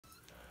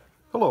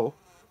Hello,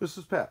 this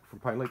is Pat from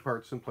Pine Lake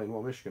Parts in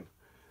Plainwell, Michigan.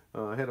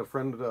 I had a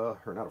friend, or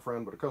not a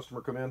friend, but a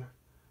customer come in,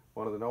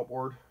 wanted an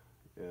outboard,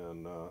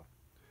 and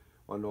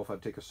wanted to know if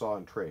I'd take a saw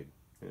and trade.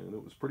 And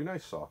it was a pretty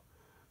nice saw,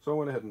 so I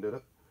went ahead and did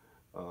it.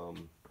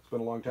 It's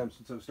been a long time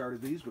since I've started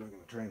these, but I'm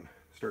going to try and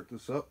start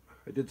this up.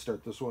 I did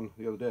start this one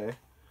the other day.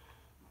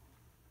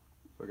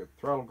 So I got the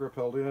throttle grip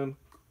held in,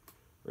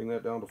 bring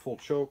that down to full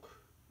choke,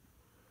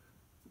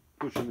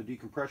 push in the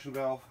decompression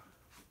valve.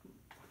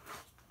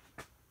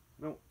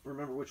 Don't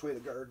remember which way the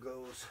guard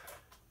goes.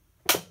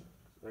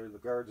 There, the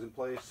guard's in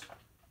place.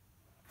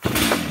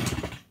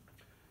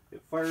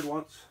 It fired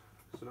once,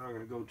 so now I'm going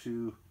to go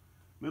to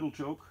middle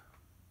choke.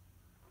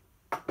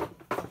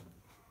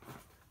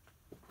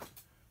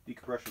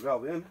 Decompression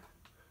valve in.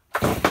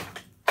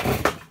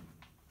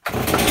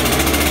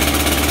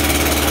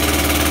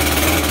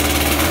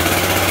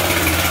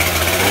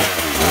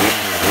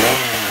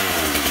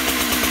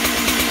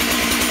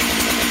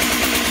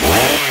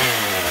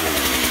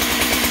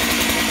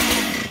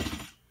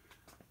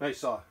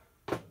 Nice saw.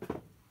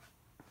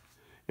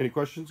 Any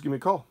questions? Give me a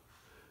call.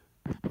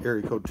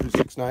 Area code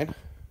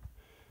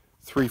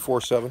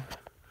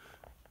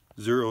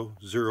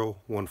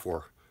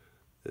 269-347-0014.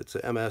 It's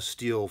a MS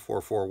Stihl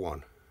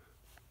 441.